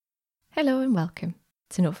Hello and welcome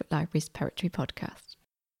to Norfolk Library's Poetry Podcast.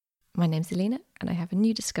 My name's Alina and I have a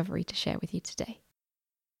new discovery to share with you today.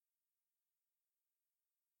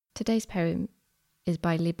 Today's poem is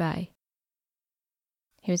by Li Bai,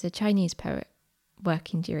 who is a Chinese poet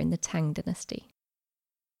working during the Tang Dynasty.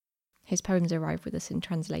 His poems arrive with us in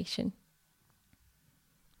translation.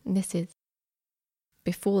 And this is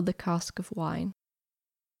Before the Cask of Wine.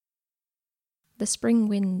 The spring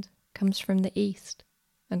wind comes from the east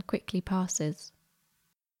and quickly passes,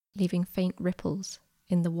 leaving faint ripples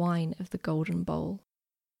in the wine of the golden bowl.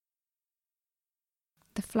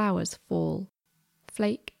 The flowers fall,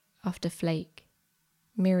 flake after flake,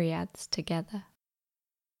 myriads together.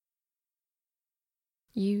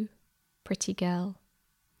 You, pretty girl,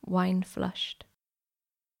 wine-flushed,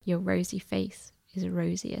 your rosy face is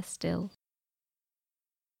rosier still.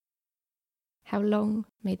 How long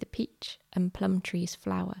may the peach and plum trees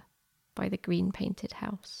flower by the green-painted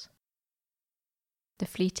house? The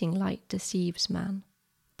fleeting light deceives man,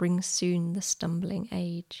 brings soon the stumbling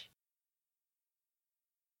age.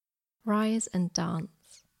 Rise and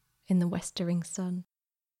dance in the westering sun,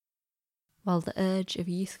 while the urge of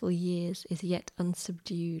youthful years is yet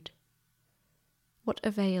unsubdued. What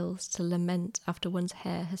avails to lament after one's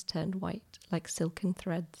hair has turned white like silken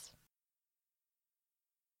threads?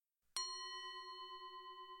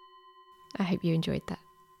 I hope you enjoyed that.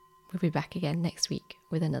 We'll be back again next week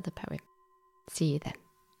with another poem. See you then.